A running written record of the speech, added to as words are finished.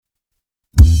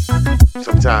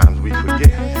Sometimes we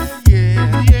forget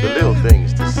the little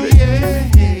things to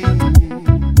say.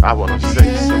 I wanna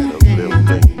say some of those little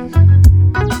things.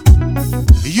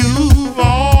 You've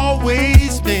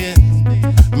always been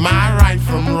my right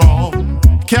from wrong.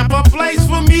 Kept a place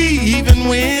for me even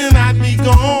when I'd be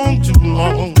gone too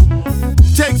long.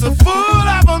 Takes a fool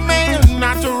of a man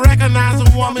not to recognize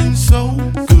a woman so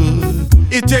good.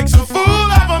 It takes a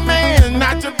fool of a man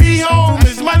not to be home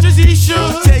as much as he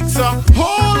should. Takes a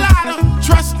whole lot of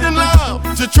trust and love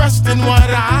to trust in what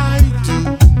I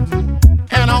do.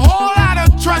 And a whole lot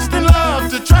of trust and love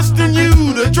to trust in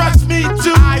you to trust me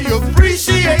too. I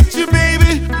appreciate you,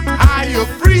 baby. I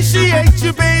appreciate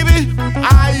you, baby.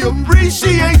 I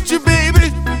appreciate you,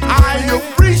 baby. I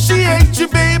appreciate you,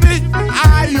 baby.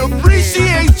 I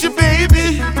appreciate you,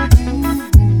 baby.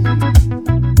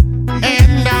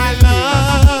 And I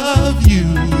love you.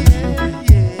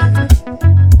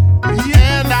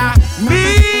 And I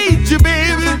need you,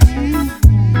 baby,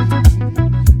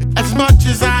 as much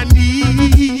as I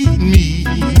need me.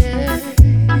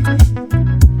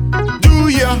 Do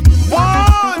you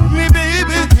want me,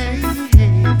 baby?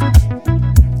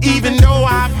 Even though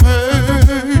I've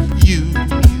hurt you.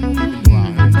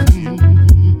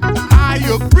 I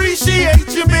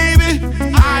appreciate you, baby.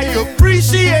 I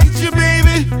appreciate you,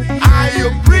 baby. I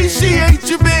appreciate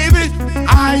you, baby.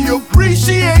 I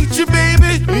appreciate you,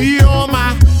 baby. You're